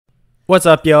What's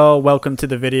up, y'all? Welcome to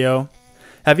the video.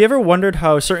 Have you ever wondered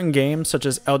how certain games such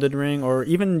as Elden Ring or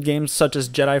even games such as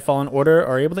Jedi Fallen Order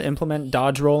are able to implement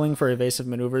dodge rolling for evasive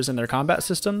maneuvers in their combat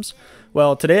systems?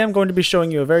 Well, today I'm going to be showing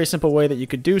you a very simple way that you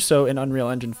could do so in Unreal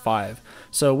Engine 5.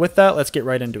 So with that, let's get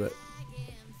right into it.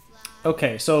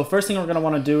 Okay, so first thing we're going to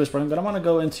want to do is we're going to want to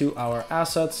go into our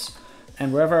assets,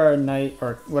 and wherever our knight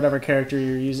or whatever character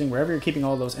you're using, wherever you're keeping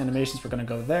all those animations, we're going to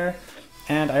go there.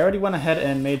 And I already went ahead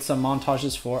and made some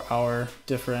montages for our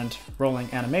different rolling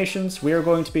animations. We are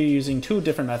going to be using two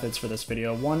different methods for this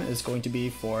video. One is going to be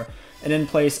for an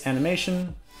in-place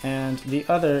animation, and the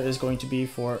other is going to be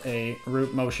for a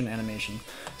root motion animation.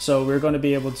 So we're going to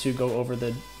be able to go over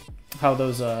how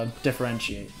those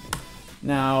differentiate.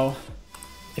 Now,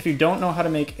 if you don't know how to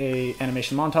make a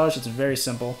animation montage, it's very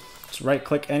simple. Just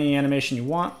right-click any animation you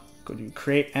want, go to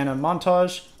create anim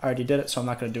montage. I already did it, so I'm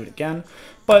not going to do it again.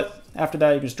 But after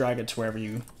that, you can just drag it to wherever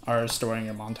you are storing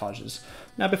your montages.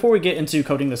 Now, before we get into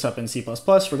coding this up in C++, we're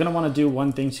going to want to do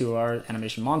one thing to our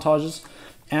animation montages,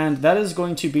 and that is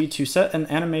going to be to set an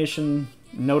animation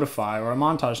notify or a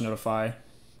montage notify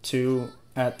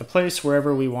at the place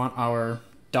wherever we want our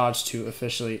dodge to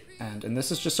officially end. And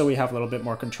this is just so we have a little bit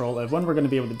more control of when we're going to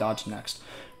be able to dodge next.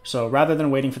 So rather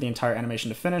than waiting for the entire animation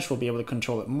to finish, we'll be able to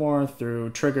control it more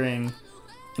through triggering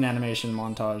an animation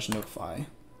montage notify.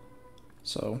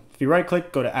 So if you right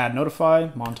click, go to add notify,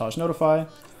 montage notify,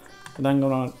 and then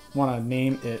going to want to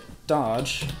name it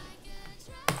dodge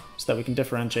so that we can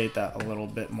differentiate that a little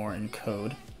bit more in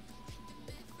code.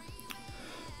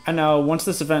 And now once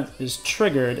this event is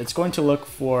triggered, it's going to look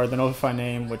for the notify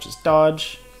name, which is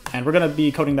dodge. And we're going to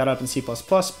be coding that up in C++,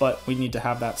 but we need to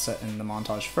have that set in the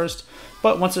montage first.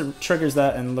 But once it triggers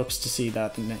that and looks to see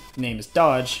that the name is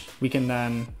dodge, we can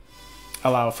then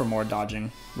allow for more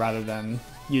dodging rather than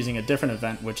using a different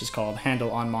event, which is called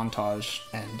handle on montage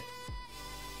end.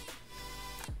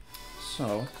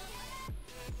 So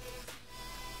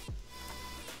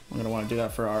we're going to want to do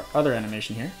that for our other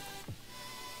animation here.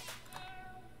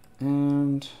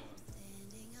 And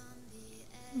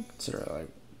consider it like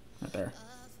right there.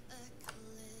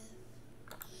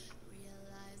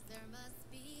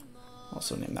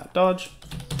 Also name that dodge.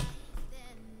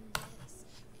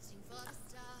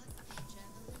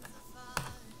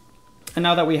 And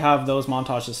now that we have those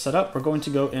montages set up, we're going to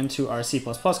go into our C++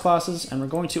 classes and we're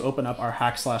going to open up our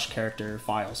hack/character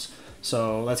files.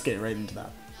 So let's get right into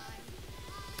that.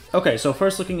 Okay, so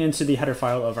first looking into the header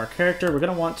file of our character, we're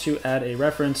going to want to add a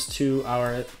reference to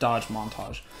our dodge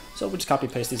montage. So we'll just copy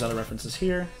paste these other references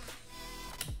here.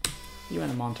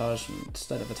 UN montage,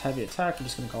 instead of a heavy attack, we're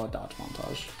just going to call it dodge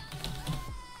montage.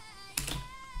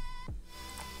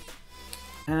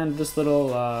 And this little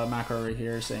macro right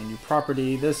here saying new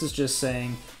property, this is just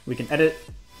saying we can edit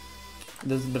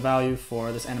the value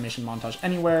for this animation montage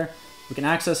anywhere. We can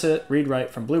access it, read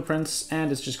write from blueprints,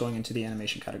 and it's just going into the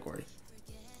animation category.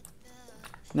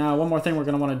 Now, one more thing we're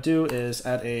going to want to do is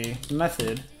add a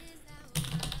method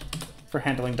for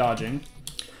handling dodging.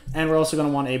 And we're also going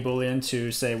to want a boolean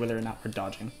to say whether or not we're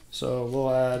dodging. So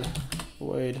we'll add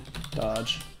void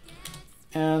dodge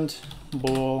and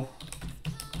bool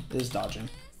is dodging.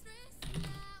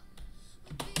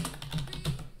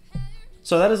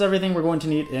 So that is everything we're going to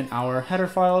need in our header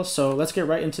file. So let's get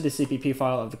right into the CPP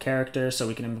file of the character so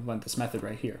we can implement this method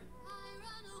right here.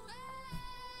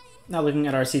 Now looking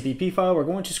at our CPP file, we're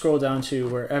going to scroll down to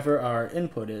wherever our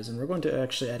input is, and we're going to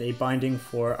actually add a binding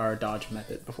for our dodge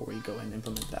method before we go and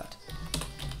implement that.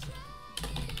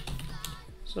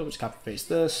 So we'll just copy paste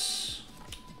this,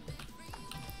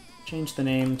 change the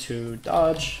name to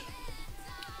dodge,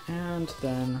 and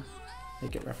then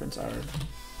make it reference our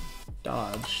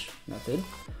dodge method.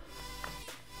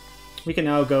 We can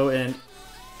now go and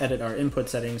edit our input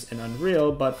settings in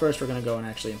Unreal, but first we're going to go and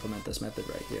actually implement this method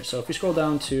right here. So if we scroll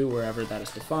down to wherever that is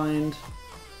defined,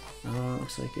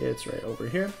 looks like it's right over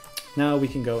here. Now we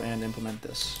can go and implement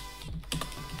this.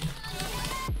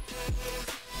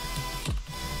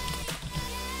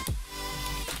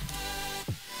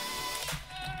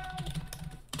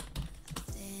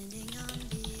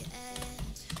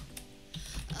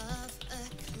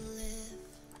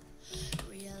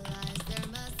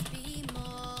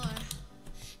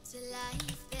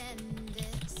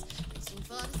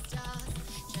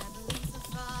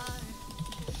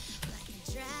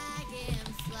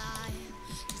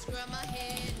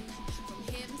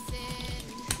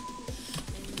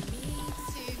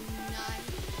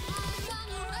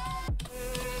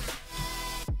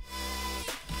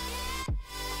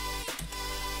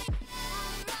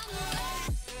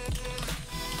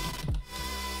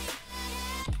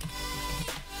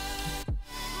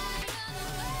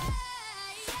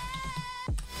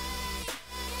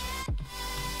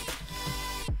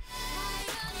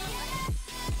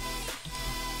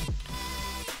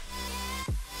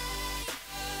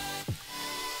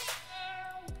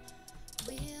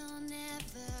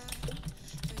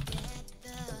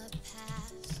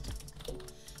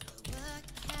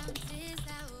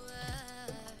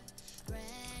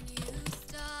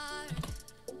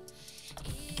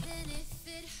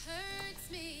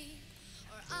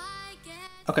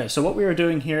 Okay, so what we are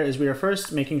doing here is we are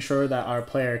first making sure that our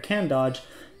player can dodge,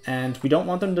 and we don't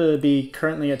want them to be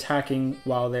currently attacking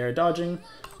while they're dodging.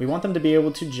 We want them to be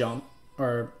able to jump,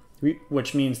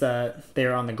 which means that they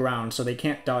are on the ground, so they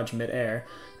can't dodge midair.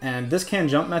 And this can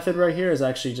jump method right here is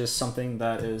actually just something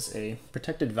that is a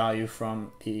protected value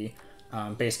from the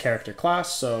base character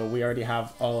class, so we already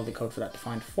have all of the code for that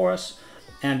defined for us.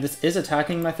 And this is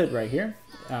attacking method right here.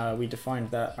 We defined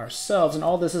that ourselves, and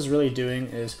all this is really doing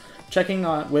is checking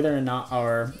on whether or not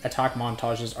our attack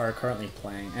montages are currently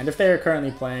playing. And if they are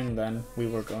currently playing, then we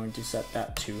were going to set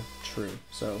that to true.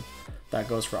 So that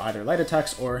goes for either light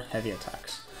attacks or heavy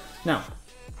attacks. Now,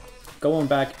 going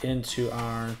back into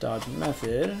our dodge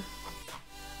method,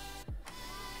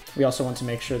 we also want to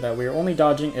make sure that we are only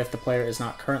dodging if the player is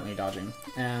not currently dodging.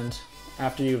 And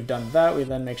after you've done that, we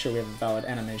then make sure we have a valid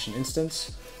animation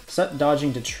instance, set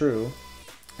dodging to true,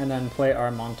 and then play our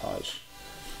montage.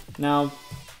 Now,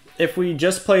 if we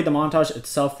just played the montage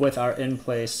itself with our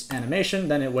in-place animation,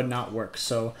 then it would not work.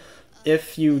 So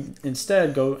if you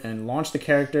instead go and launch the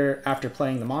character after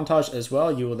playing the montage as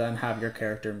well, you will then have your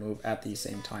character move at the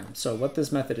same time. So what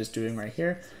this method is doing right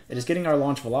here, it is getting our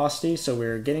launch velocity, so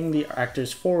we're getting the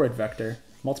actor's forward vector,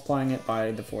 multiplying it by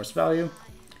the force value,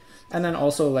 and then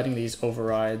also letting these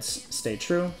overrides stay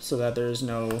true so that there's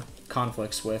no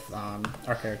conflicts with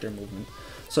our character movement.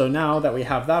 So now that we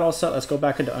have that all set, let's go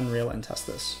back into Unreal and test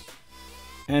this.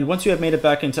 And once you have made it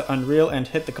back into Unreal and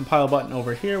hit the compile button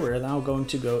over here, we're now going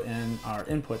to go in our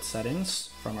input settings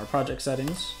from our project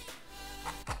settings.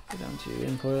 Go down to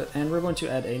input, and we're going to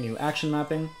add a new action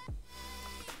mapping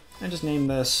and just name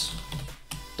this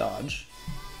dodge.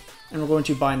 And we're going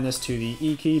to bind this to the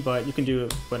E key, but you can do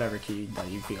whatever key that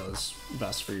you feel is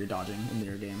best for your dodging in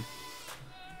your game.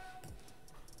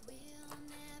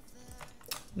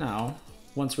 Now,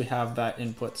 once we have that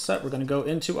input set, we're going to go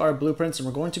into our blueprints, and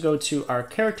we're going to go to our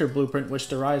character blueprint, which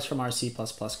derives from our C++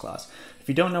 class. If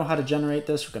you don't know how to generate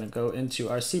this, we're going to go into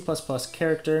our C++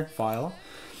 character file,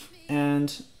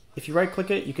 and if you right click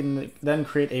it, you can then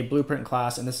create a blueprint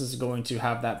class, and this is going to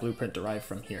have that blueprint derived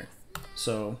from here.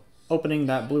 So opening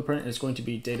that blueprint is going to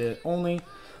be data only,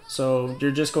 so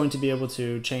you're just going to be able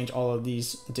to change all of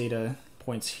these data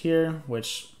points here,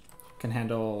 which can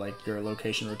handle like your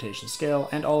location, rotation, scale,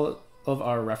 and all of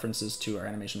our references to our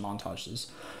animation montages.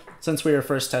 Since we are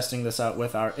first testing this out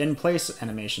with our in-place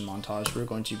animation montage, we're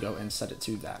going to go and set it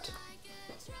to that.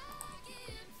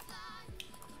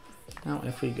 Now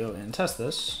if we go and test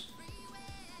this,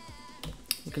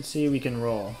 you can see we can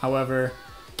roll. However,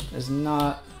 it's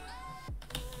not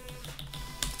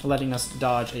letting us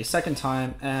dodge a second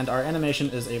time, and our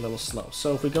animation is a little slow.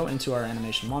 So if we go into our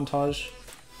animation montage,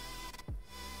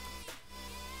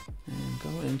 and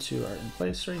go into our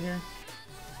in-place right here,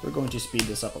 we're going to speed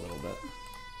this up a little bit,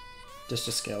 just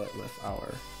to scale it with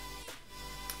our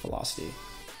velocity.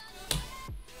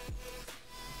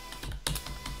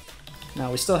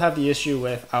 Now we still have the issue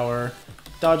with our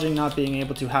dodging not being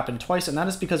able to happen twice, and that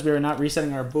is because we are not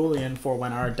resetting our boolean for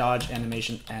when our dodge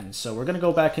animation ends. So we're going to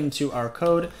go back into our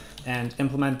code and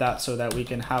implement that so that we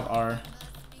can have our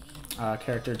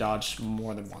character dodge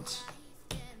more than once.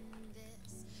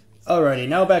 Alrighty,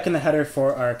 now back in the header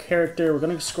for our character, we're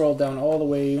going to scroll down all the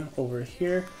way over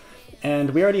here,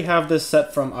 and we already have this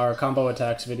set from our combo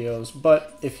attacks videos,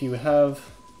 but if you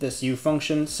have this U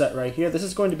function set right here, this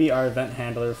is going to be our event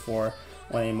handler for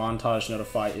when a montage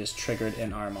notify is triggered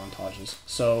in our montages.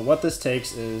 So what this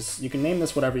takes is, you can name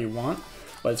this whatever you want,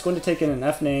 but it's going to take in an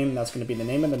F name, that's going to be the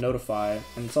name of the notify,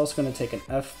 and it's also going to take an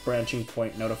F branching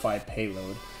point notify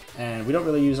payload. And we don't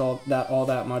really use all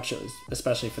that much,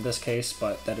 especially for this case,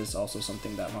 but that is also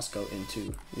something that must go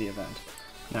into the event.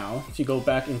 Now, if you go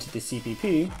back into the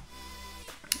CPP,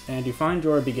 and you find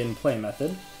your begin play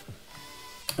method,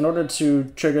 in order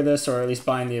to trigger this, or at least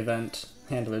bind the event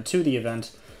handler to the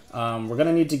event, we're going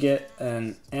to need to get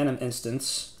an anim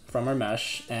instance from our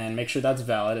mesh, and make sure that's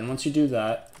valid, and once you do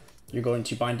that, you're going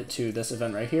to bind it to this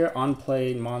event right here, on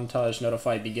play montage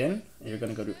notify begin, and you're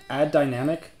going to go to add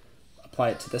dynamic,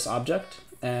 apply it to this object,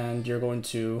 and you're going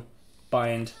to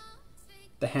bind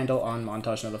the handle on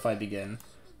montage notify begin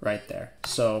right there.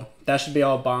 So that should be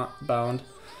all bound,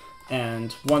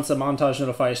 and once the montage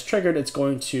notify is triggered, it's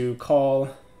going to call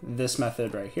this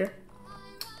method right here.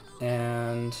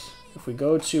 And if we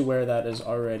go to where that is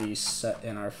already set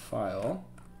in our file,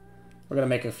 we're going to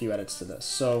make a few edits to this.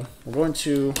 So we're going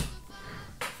to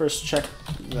first check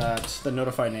that the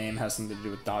notify name has something to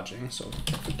do with dodging, so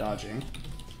check for dodging.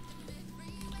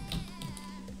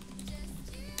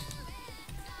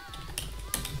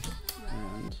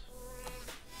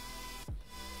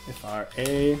 If our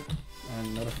A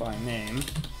and notify name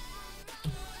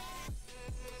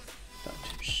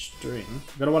string.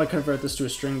 We're going to want to convert this to a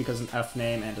string because an f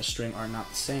name and a string are not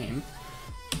the same.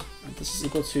 And this is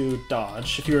equal to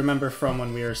dodge. If you remember from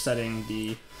when we were setting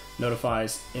the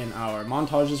notifies in our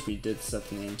montages, we did set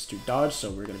the names to dodge, so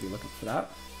we're going to be looking for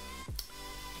that.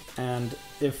 And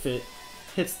if it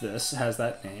hits this, has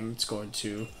that name, it's going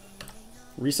to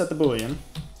reset the boolean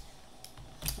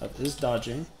of is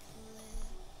dodging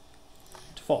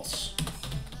to false.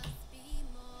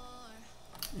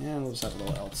 And we'll just have a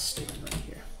little else statement right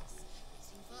here.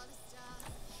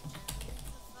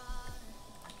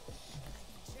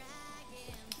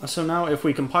 So now if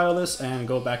we compile this and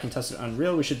go back and test it on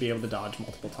Unreal, we should be able to dodge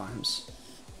multiple times.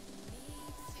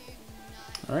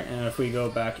 Alright, and if we go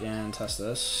back and test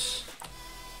this,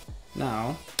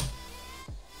 now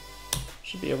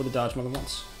should be able to dodge more than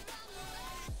once.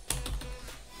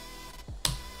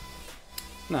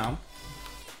 Now,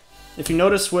 if you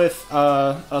notice with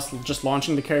us just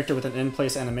launching the character with an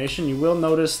in-place animation, you will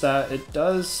notice that it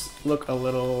does look a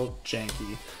little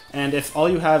janky. And if all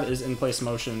you have is in-place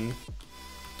motion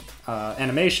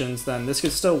animations, then this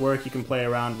could still work. You can play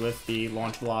around with the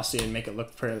launch velocity and make it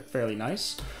look fairly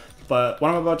nice. But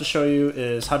what I'm about to show you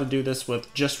is how to do this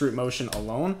with just root motion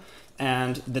alone.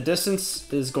 And the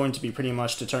distance is going to be pretty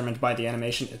much determined by the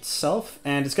animation itself,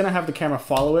 and it's going to have the camera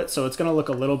follow it, so it's going to look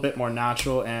a little bit more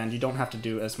natural, and you don't have to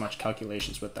do as much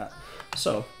calculations with that.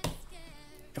 So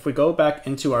if we go back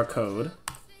into our code,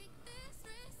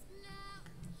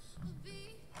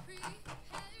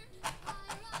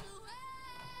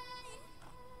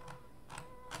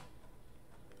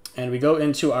 and we go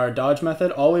into our dodge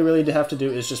method, all we really have to do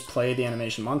is just play the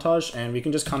animation montage, and we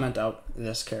can just comment out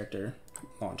this character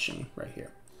launching right here.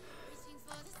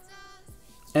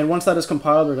 And once that is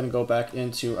compiled, we're going to go back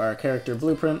into our character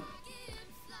blueprint.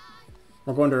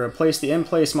 We're going to replace the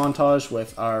in-place montage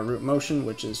with our root motion,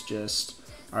 which is just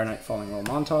our night falling roll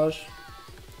montage.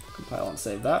 Compile and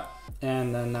save that.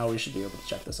 And then now we should be able to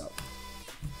check this out.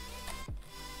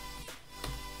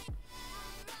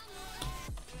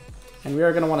 And we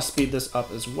are going to want to speed this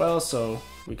up as well so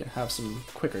we can have some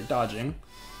quicker dodging.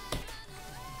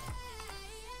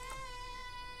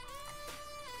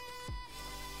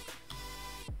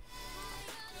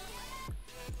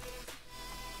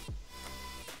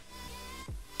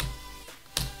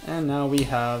 And now we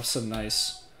have some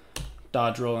nice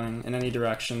dodge rolling in any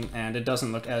direction, and it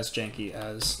doesn't look as janky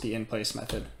as the in-place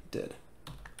method did.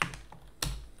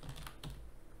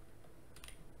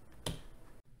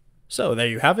 So there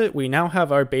you have it. We now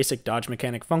have our basic dodge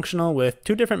mechanic functional with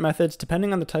two different methods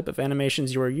depending on the type of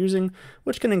animations you are using,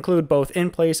 which can include both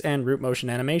in-place and root motion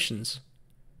animations.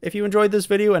 If you enjoyed this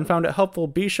video and found it helpful,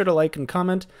 be sure to like and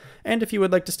comment, and if you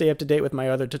would like to stay up to date with my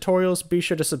other tutorials, be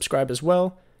sure to subscribe as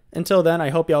well. Until then,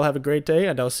 I hope y'all have a great day,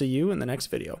 and I'll see you in the next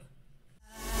video.